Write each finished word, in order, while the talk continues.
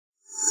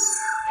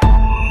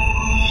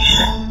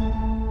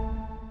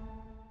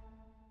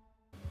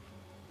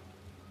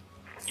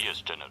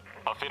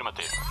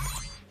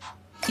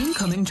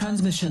Incoming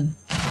transmission.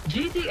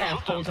 GDF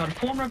holds our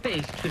former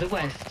base to the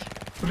west.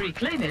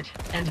 Reclaim it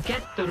and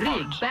get the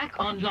rig back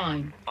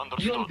online.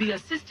 Understood. You'll be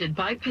assisted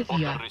by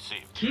Pythia. Order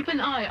received. Keep an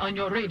eye on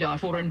your radar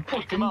for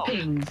important out.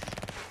 pings.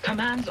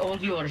 Command's all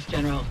yours,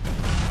 General.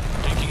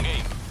 Taking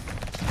aim.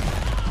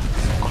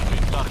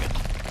 Complete target.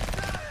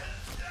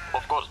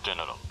 Of course,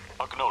 General.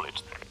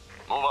 Acknowledged.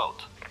 Move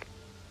out.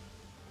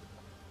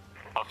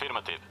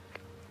 Affirmative.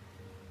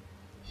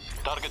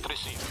 Target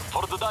received.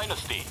 For the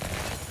Dynasty.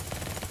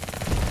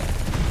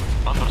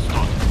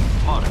 Understood.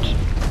 March.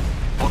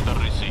 Order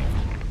received.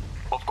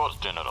 Of course,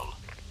 General.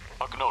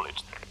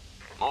 Acknowledged.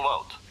 Move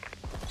out.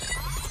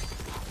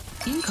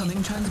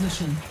 Incoming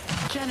transmission.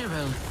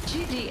 General,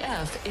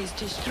 GDF is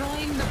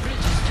destroying the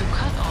bridges to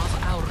cut off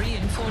our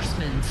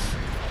reinforcements.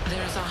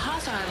 There's a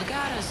hostile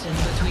garrison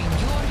between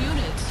your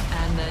units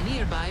and the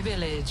nearby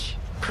village.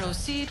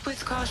 Proceed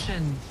with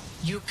caution.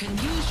 You can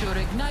use your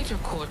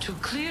igniter core to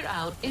clear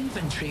out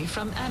infantry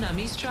from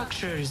enemy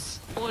structures,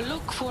 or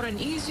look for an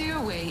easier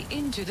way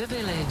into the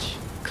village.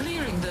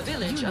 Clearing the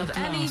village of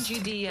any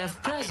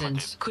GDF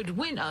presence could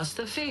win us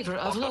the favor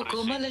of Order local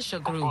received. militia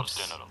Of course,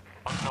 groups. General.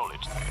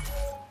 Acknowledged.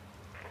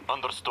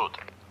 Understood.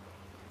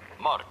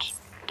 March.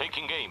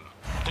 Taking aim.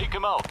 Take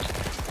him out.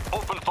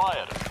 Open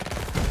fire.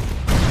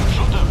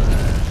 Shoot him.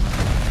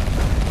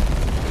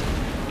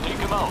 Take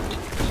him out.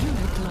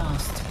 Unit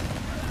lost.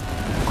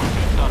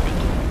 Confirm target.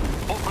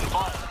 Open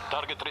fire.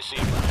 Target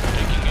received.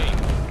 Taking aim.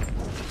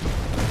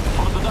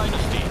 For the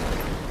Dynasty.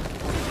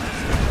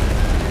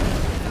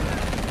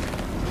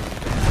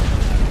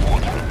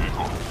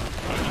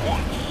 At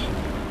once.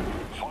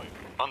 Fire.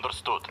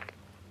 Understood.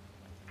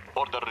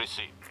 Order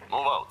received.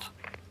 Move out.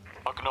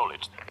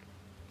 Acknowledged.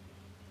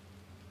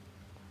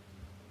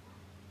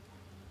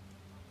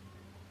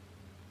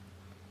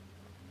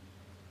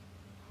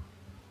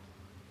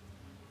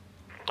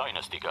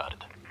 Dynasty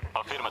Guard.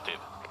 Affirmative.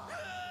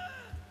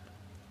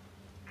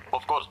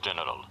 Of course,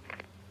 General.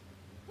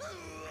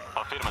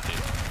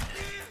 Affirmative.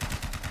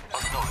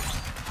 Acknowledged.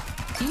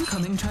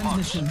 Incoming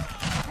transmission.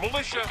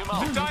 Militia, Take him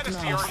out. the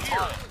Dynasty are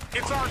here.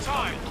 It's our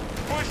time.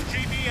 Push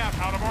GDF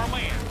out of our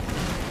land.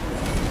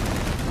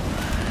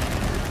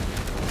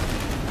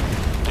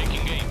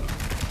 Taking aim.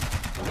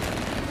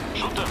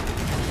 Shoot them.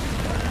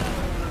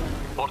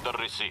 Order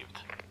received.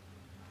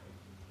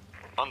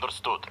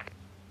 Understood.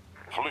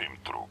 Flame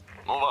troop.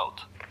 Move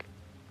out.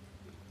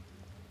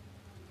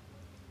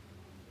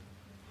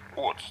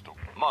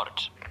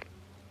 March.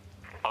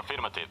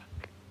 Affirmative.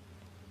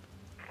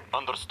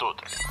 Understood.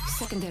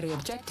 Secondary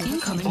objective.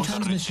 Incoming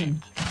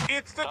transmission.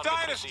 It's the Target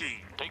Dynasty.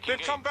 received. Taking They've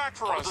aim. come back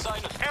for For us. the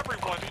Dynasty.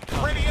 Everyone,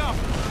 Confirmed. ready up.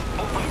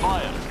 Open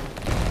fire.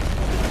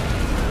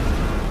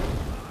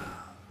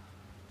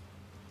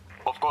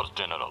 Of course,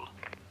 General.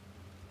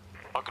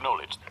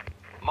 Acknowledged.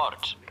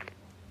 March.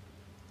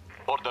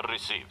 Order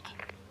received.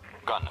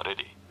 Gun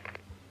ready.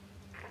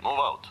 Move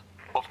out.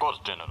 Of course,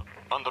 General.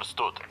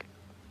 Understood.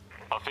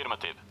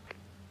 Affirmative.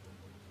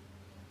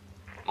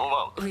 Move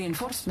out.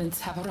 Reinforcements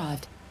have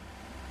arrived.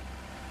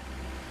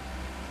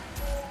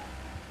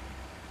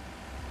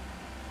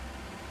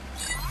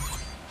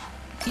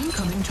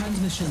 Incoming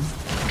transmission.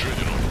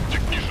 General,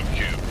 technician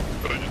here.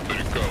 Ready to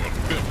recover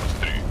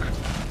Tempest Dynasty.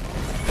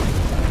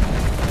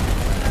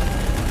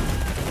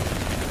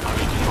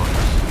 Awaiting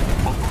orders.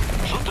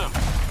 Shoot them.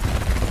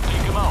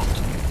 Take him out.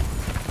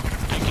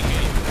 Taking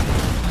aim.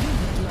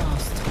 Unit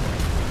lost.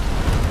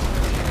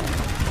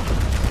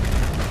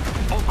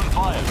 Open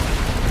fire.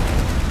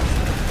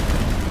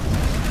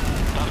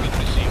 Target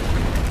received.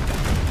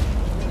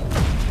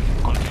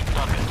 Complete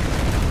target.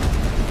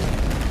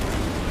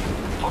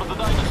 For the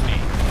Dynasty.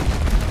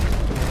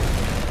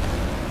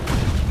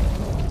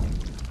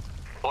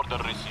 Order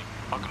received.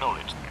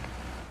 Acknowledged.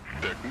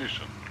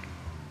 Technician.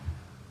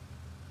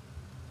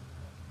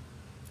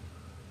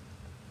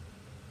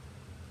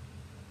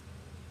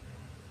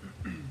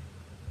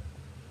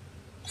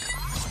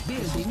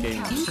 Building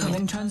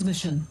incoming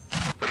transmission.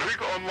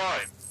 Rig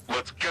online.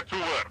 Let's get to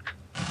work.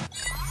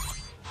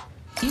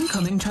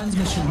 Incoming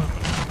transmission.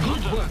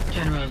 Good work,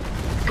 General.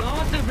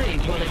 Guard the rig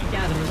while it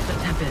gathers the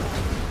Tempest,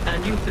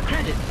 and use the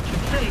credits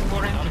to train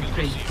more Target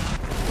infantry. received.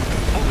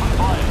 Open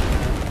fire.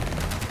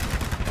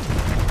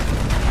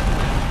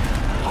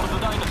 For the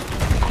Dynasty.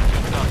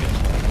 Complete target.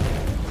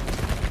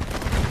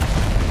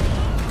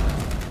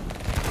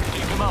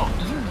 Take him out.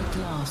 Unit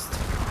lost.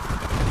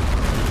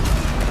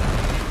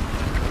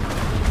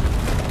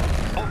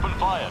 Open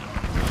fire.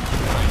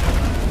 Right.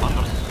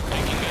 Under.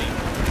 Taking aim.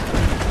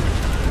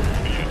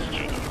 Yes,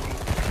 General.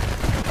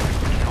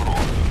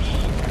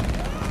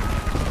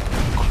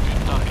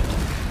 Complete target.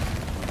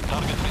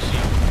 Target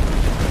received.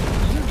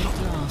 Unit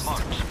lost.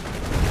 March.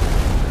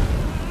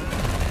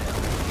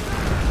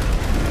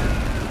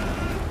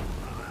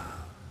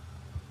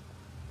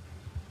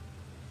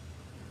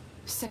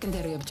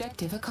 Secondary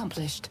objective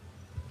accomplished.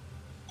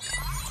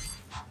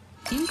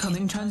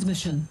 Incoming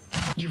transmission.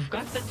 You've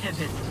got the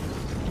Tempest.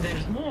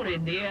 There's more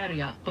in the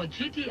area, but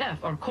GTF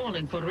are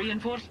calling for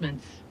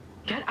reinforcements.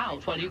 Get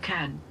out while you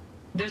can.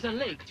 There's a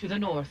lake to the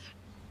north.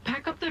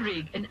 Pack up the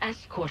rig and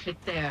escort it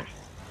there.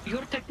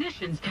 Your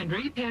technicians can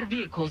repair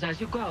vehicles as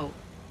you go.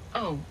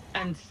 Oh,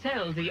 and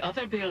sell the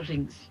other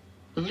buildings.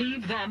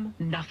 Leave them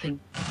nothing.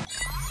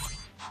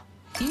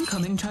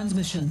 Incoming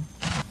transmission.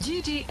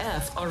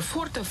 GDF are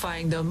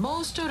fortifying the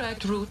most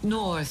direct route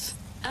north.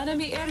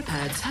 Enemy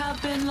airpads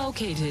have been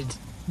located.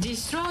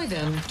 Destroy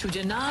them to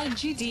deny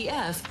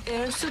GDF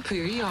air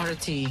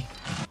superiority.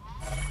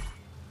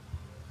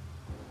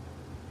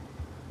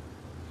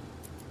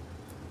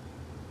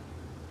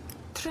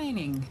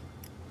 Training.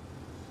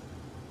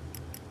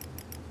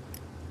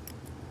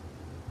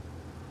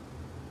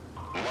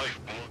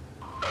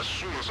 Lifeboat as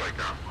soon as I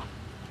can.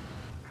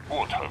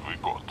 What have we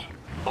got?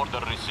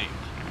 Order received.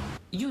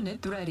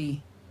 Unit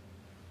ready.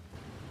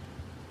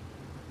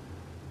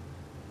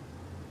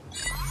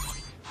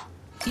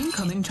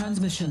 Incoming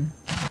transmission.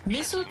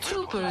 Missile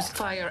troopers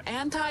fire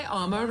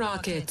anti-armor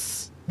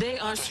rockets. They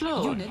are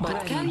slow, Unit but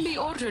ready. can be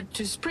ordered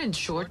to sprint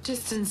short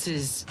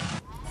distances.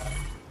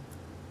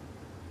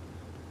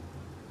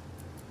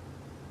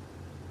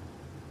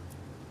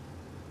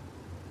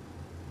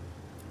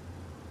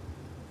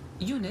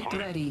 Unit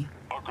ready.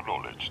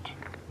 Acknowledged.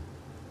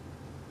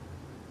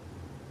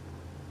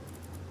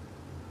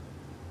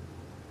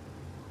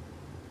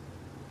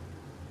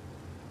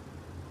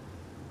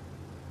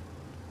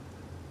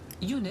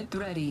 Unit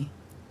ready.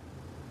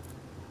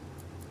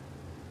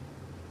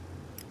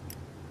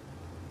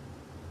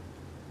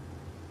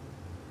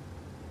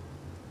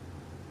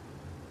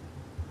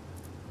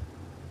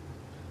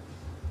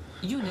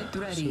 Unit So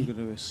we're ready. going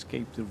to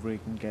escape the rig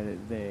and get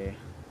it there.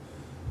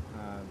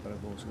 But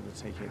I've also got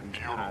to take out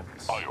these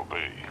pads. I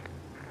obey.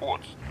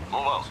 What? Move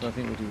out. So I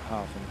think we'll do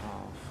half and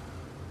half.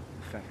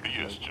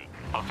 Effectively. Yes,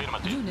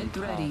 affirmative. Unit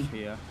ready. Half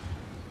here.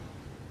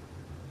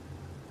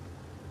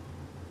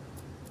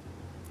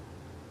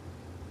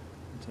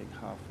 And take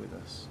half with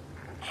us.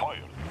 Fire.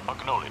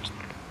 Acknowledged.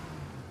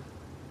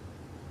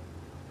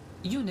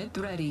 Unit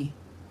ready.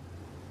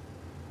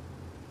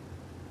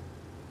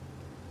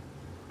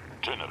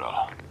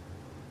 General.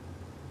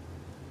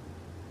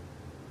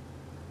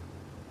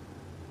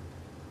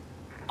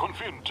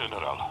 Confirmed,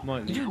 General.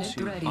 Might leave Unit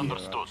two ready. here,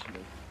 Understood.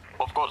 actually.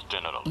 Of course,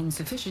 General.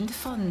 Insufficient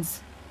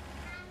funds.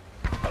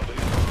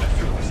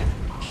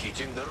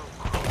 Hitting the rock.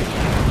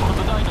 For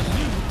the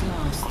Dynasty. Unit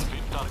lost.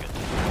 Confirmed target.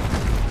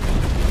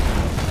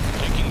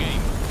 Taking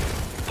aim.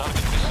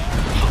 Target received.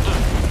 Shooter.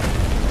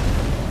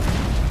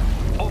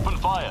 Open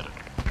fire.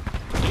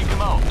 Take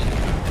him out.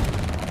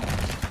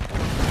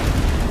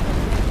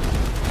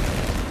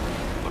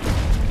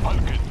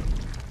 Falcon.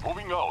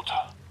 Moving out.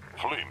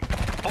 Flame.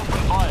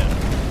 Open fire.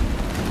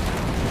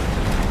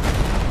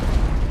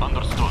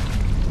 Understood.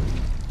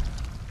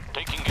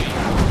 Taking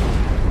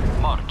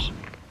aim. March.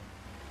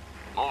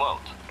 Move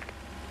out.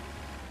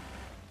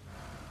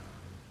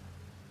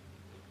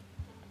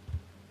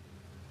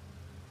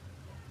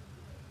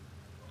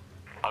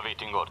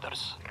 Awaiting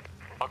orders.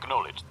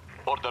 Acknowledged.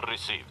 Order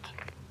received.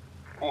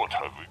 What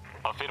have we?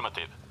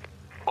 Affirmative.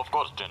 Of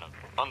course, General.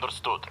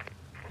 Understood.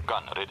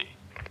 Gun ready.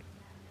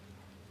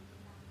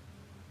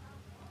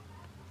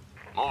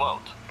 Move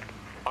out.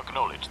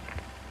 Acknowledged.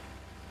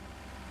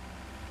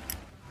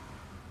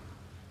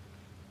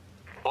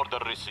 Order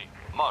received.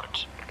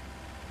 March.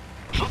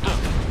 Shoot them.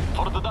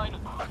 For the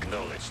Dynasty.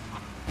 Acknowledged.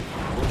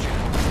 Confirmed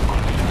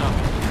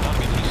target.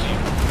 Target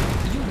received.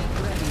 Unit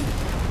ready.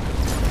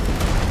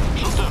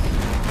 Shoot them.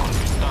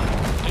 Confirmed target.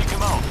 Take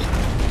him out.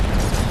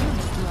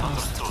 Unit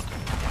lost. Understood.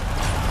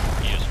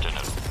 Yes,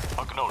 General.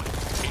 Acknowledged.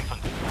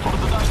 Infantry. For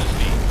the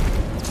Dynasty.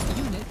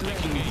 Unit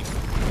Taking ready. aim.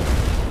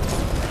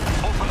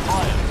 Open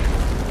fire.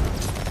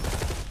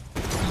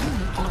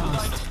 Unit For the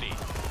lost. Dynasty.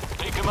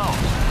 Take him out.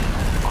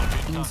 Confirmed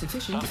target.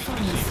 Insufficient Target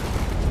funds.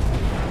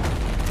 received.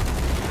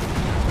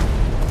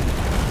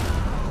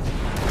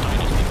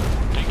 Dynasty.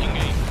 Taking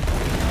aim.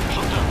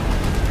 Shoot them.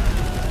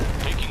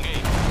 Taking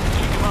aim.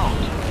 Take him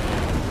out.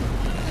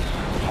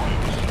 Fire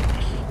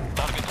service.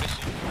 Target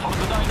received. For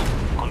the Dynasty.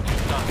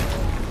 Confirmed target.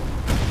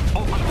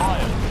 Open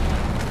fire.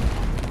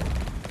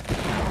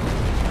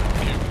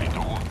 Give me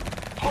the one.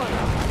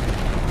 Fire.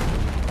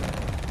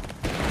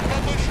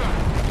 Militia!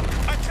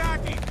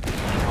 Attacking!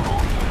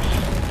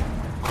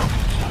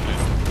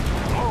 Rockets.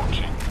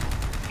 Launching.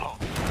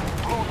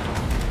 Blood.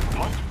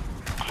 Light.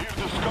 Clear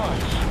the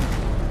skies.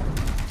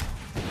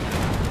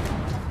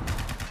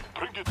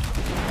 Bring it.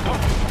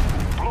 Target.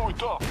 Blow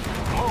it up.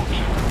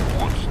 Launching.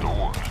 What's the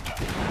word?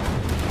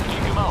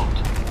 Take him out.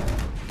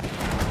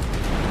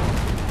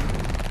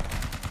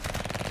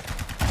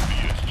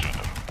 Yes,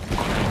 General.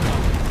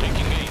 Confirmed.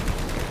 Taking aim.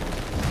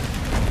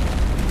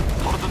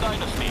 For the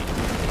Dynasty.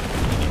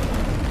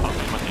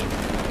 Affirmative.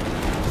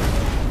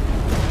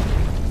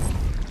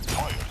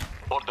 Fired.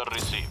 Order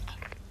received.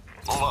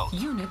 Move out.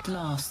 Unit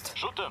lost.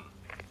 Shoot them.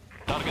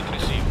 Target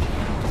received.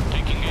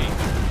 Taking aim.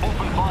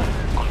 Open fire.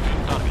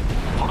 Confirmed target.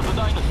 For the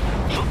Dynasty.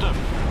 Shoot them.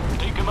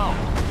 Take him out.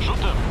 Shoot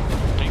them.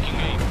 Taking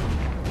aim.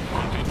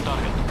 Confirmed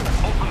target.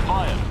 Open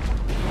fire.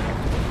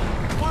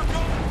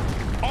 Marco!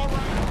 All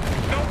right,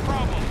 no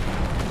problem.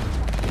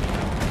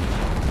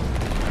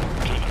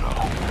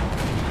 General.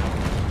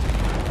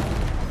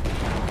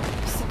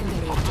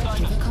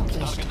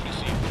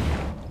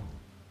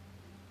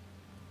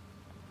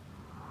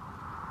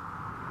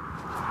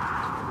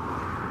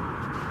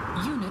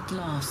 Unit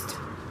lost.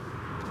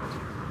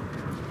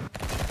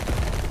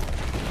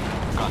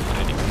 Gun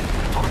ready.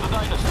 For the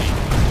Dynasty.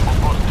 Of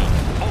course then.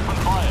 Open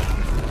fire.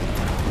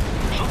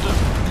 Shoot them.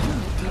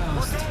 Unit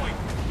lost.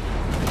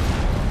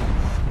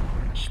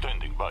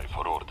 Standing by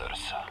for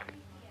orders.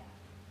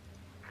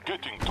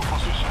 Getting to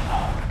position.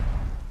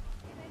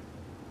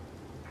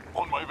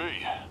 On my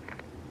way.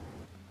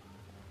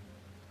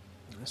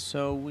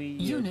 So we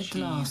Unit achieved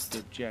lost.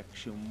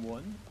 objection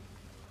 1.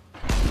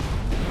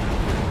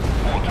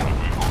 What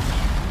have we got?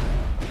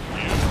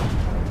 Yes.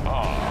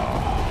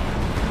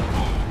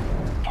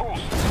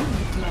 Toast.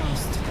 Unit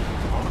lost.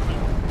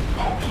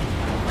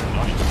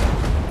 Nice.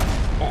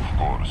 Of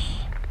course.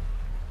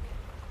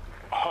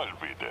 I'll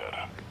be there.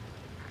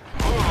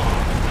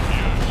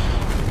 Yes.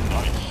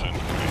 Nice and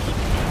crisp.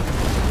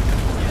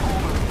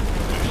 Cooler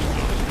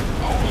distance.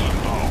 Hold them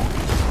down.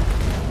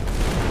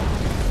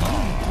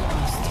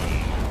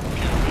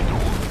 Give it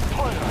all.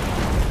 Fire.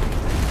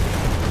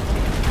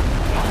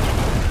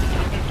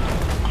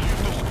 Clear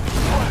this.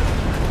 Fire.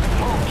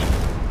 Launch.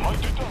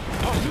 Light it up.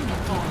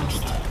 Unit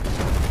lost.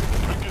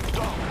 Bring it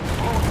down.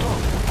 Blow it up.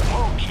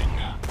 Launching.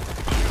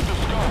 Clear the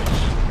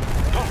skies.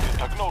 Target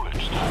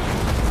acknowledged.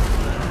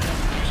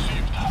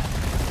 Received.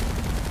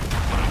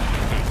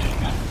 Ready.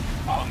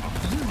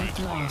 Unit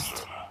lost.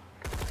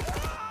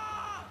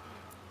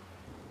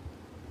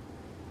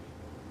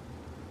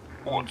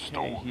 What's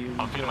Okay, here we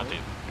go.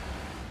 Affirmative.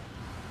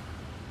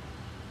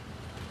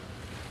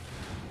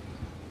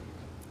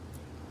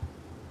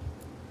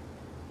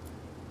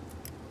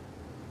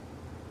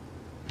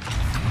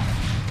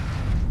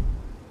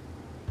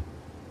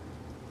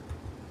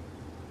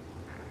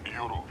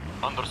 Euro.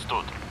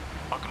 Understood.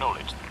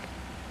 Acknowledged.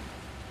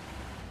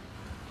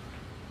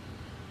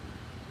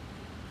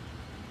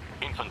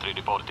 Infantry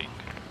reporting.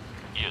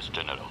 Yes,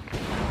 General.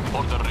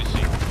 Order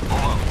received. Go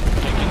out.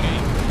 Taking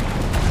aim.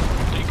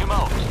 Take him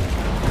out.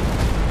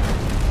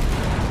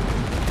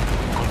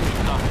 Conflict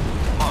target.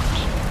 March.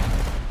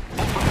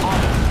 Open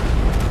fire.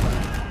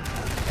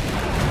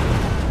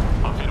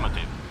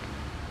 Affirmative.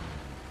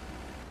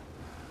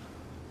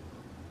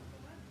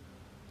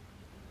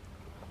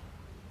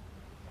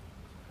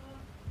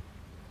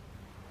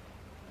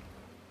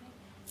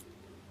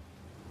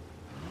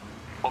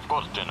 Of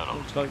course, General.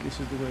 Looks like this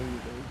is the way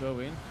we're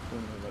going.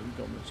 Don't know that we've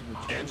got much of a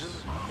choice.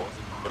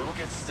 Engine,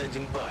 rockets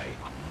standing by.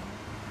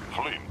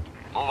 Flint.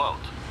 Move out.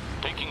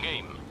 Taking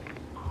aim.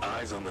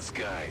 Eyes on the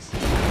skies. For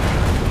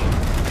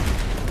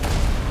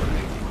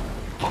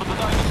the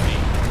Dynasty.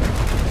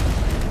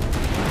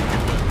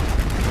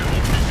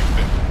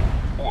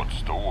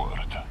 What's the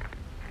word?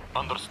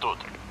 Understood.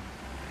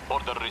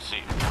 Order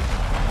received.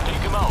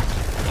 Take him out.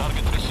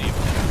 Target received.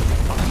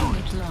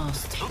 Acknowledged. Unit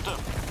lost. Shoot them.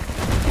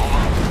 Move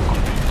out.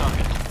 Complete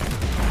target.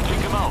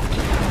 Take him out.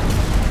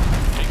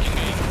 Taking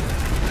aim.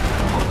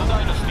 For the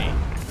Dynasty.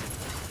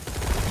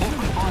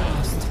 Open fire.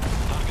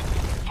 Target.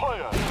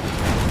 Fire.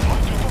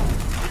 Light it up.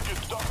 Bring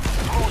it down.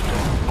 Throw it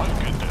up. I'll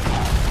get there.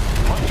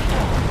 Light it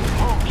up.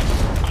 Launch.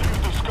 Clear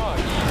the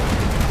skies.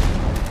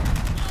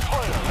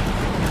 Fire.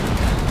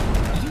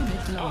 Unit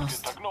Target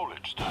lost.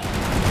 acknowledged.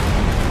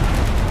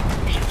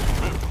 Shifting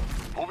weapon.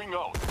 Moving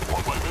out.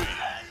 On my way.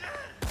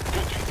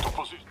 Getting to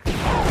position.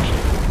 Launch.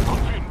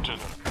 Confirmed,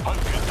 General. I'll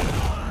get there.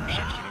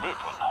 Shifting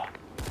weapon.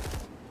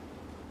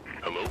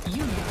 Hello?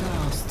 Unit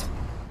lost.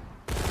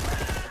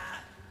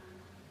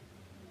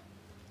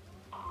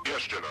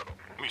 Yes, General.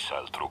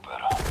 Missile trooper.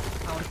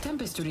 Our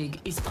Tempest rig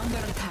is under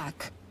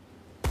attack.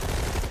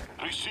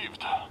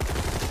 Received.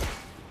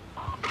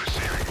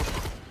 Receiving.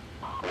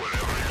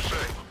 Whatever you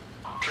say.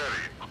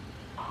 Carrying.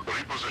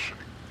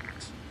 Repositioning.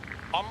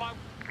 On my...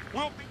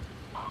 We'll be...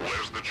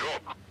 Where's the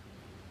job?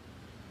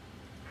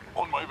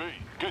 On my way.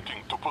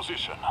 Getting to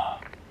position.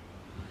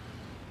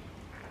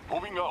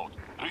 Moving out.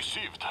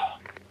 Received.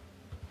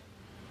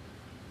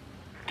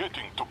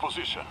 Getting to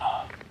position.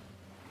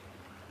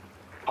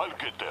 I'll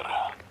get there.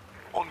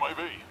 On my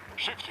way.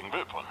 Shifting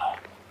weapon.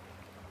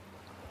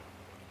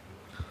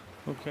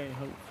 Okay,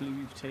 hopefully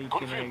we've taken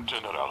Confirmed, out.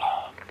 General.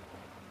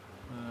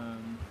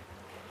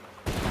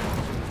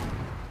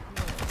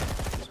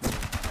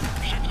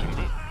 Shifting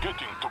weapon.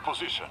 Getting to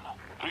position.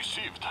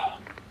 Received.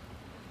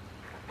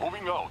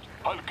 Moving out.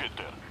 I'll get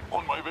there.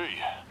 On my way.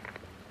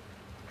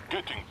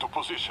 Getting to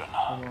position.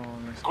 Come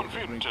on, let's get the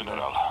Confirmed, rig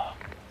General.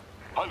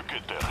 I'll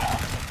get there.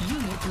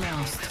 Unit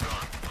lost.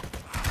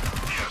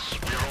 Yes,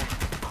 we're on.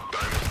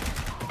 Dynasty.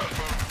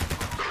 Affirm.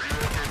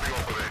 Relocating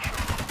operation.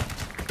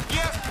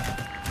 Yes!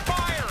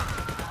 Fire!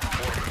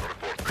 Foreman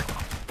reporting.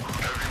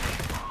 Heavy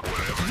machine.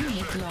 Whatever you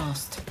Unit say.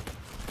 lost.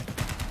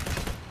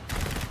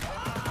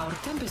 Our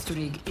Tempest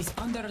rig is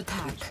under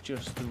attack. It's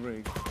just the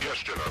rig. Yes,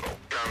 General.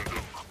 Can do.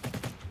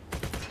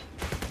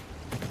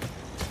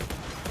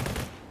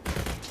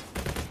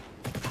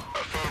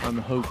 I'm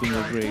hoping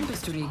the Our rig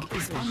Tempest rig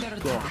is under got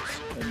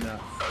attack.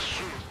 enough As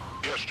soon.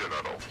 Yes,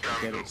 General. to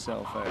Can get do.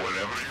 itself out.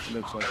 Whatever you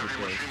Looks like Heavy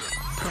it machine. does.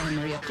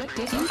 Primary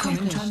objective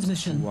incoming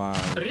transmission.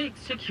 Wow. Rig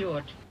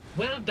secured.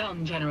 Well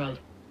done, General.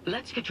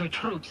 Let's get your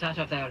troops out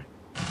of there.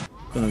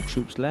 Got no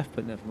troops left,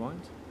 but never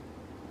mind.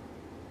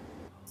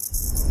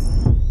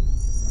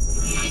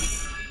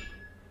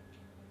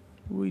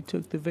 we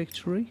took the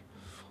victory.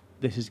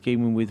 This is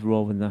Gaming with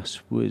Rob, and that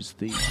was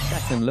the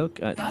second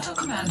look at... Battle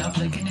command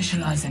uplink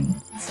initializing.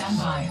 Stand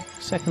by.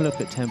 Second look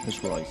at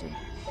Tempest Rising.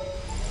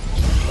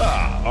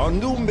 Ah, our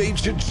new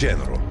Major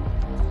General.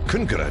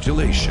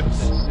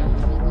 Congratulations.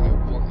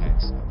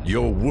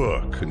 Your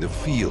work in the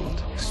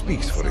field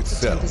speaks for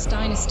itself. Tempest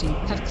Dynasty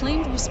have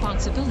claimed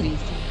responsibility.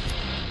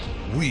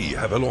 We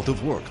have a lot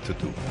of work to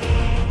do.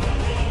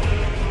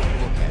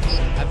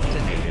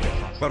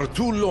 For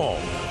too long,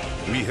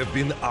 we have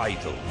been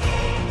idle.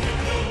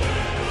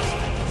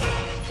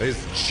 As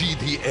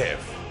GDF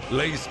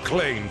lays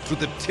claim to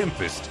the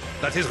Tempest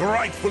that is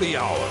rightfully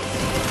ours.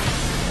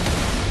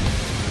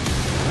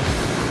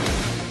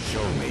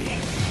 Show me.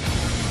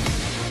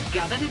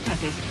 Gather the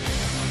Tempest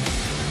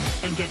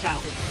and get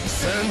out.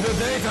 Send the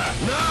data,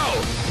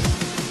 now!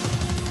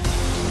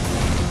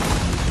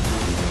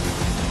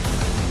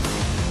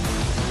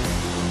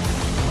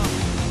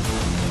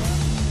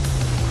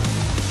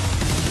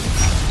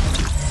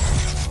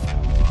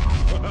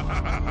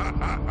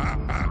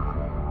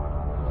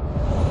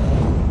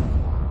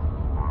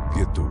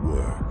 Get to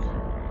work.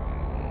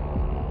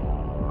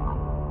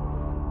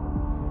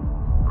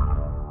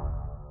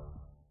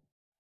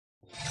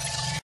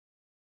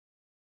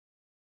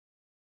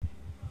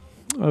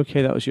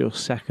 Okay, that was your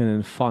second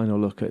and final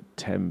look at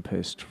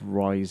Tempest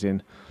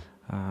Rising.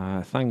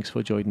 Thanks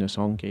for joining us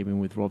on Gaming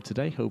with Rob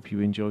today. Hope you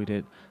enjoyed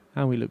it,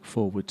 and we look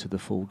forward to the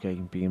full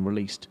game being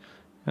released,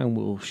 and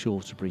we'll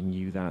sure to bring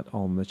you that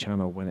on the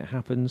channel when it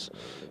happens.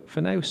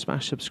 For now,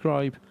 smash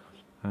subscribe,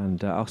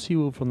 and I'll see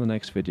you over on the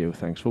next video.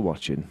 Thanks for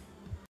watching.